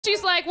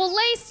she's like, well,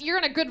 Lace, you're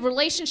in a good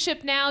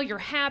relationship now. You're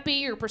happy.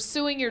 You're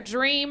pursuing your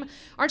dream.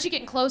 Aren't you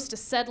getting close to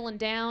settling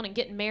down and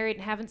getting married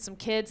and having some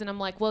kids? And I'm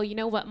like, well, you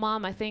know what,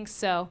 Mom? I think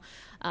so.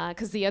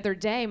 Because the other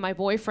day, my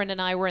boyfriend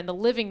and I were in the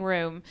living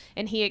room,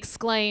 and he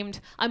exclaimed,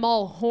 I'm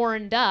all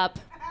horned up.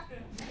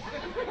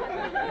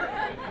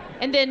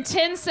 And then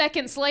 10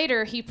 seconds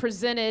later, he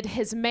presented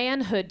his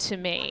manhood to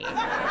me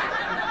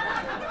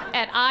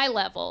at eye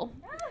level.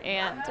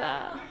 And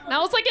I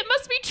was like, it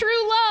must be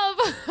true love.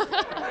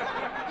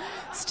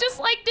 It's just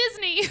like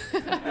Disney.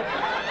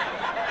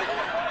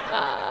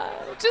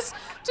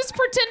 Just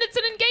pretend it's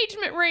an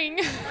engagement ring.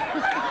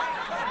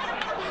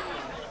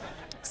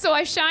 So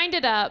I shined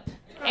it up,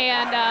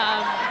 and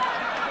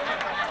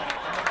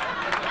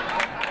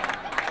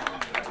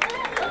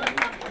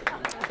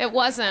it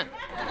wasn't.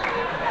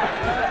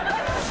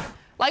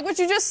 Like what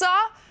you just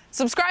saw?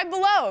 Subscribe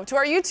below to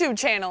our YouTube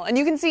channel and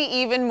you can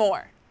see even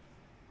more.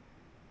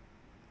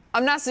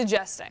 I'm not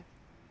suggesting.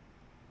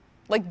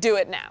 Like, do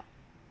it now.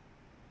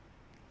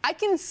 I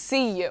can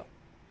see you.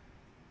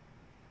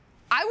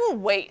 I will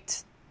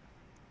wait.